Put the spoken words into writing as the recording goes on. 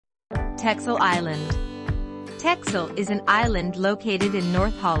Texel Island. Texel is an island located in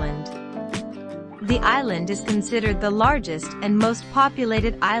North Holland. The island is considered the largest and most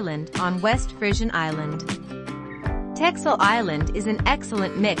populated island on West Frisian Island. Texel Island is an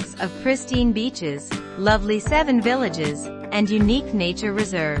excellent mix of pristine beaches, lovely 7 villages, and unique nature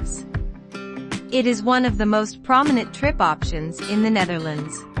reserves. It is one of the most prominent trip options in the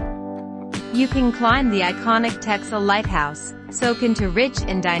Netherlands. You can climb the iconic Texel lighthouse, soak into rich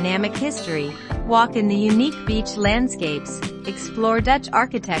and dynamic history, walk in the unique beach landscapes, explore Dutch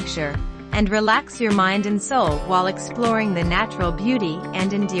architecture, and relax your mind and soul while exploring the natural beauty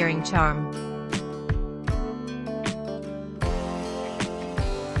and endearing charm.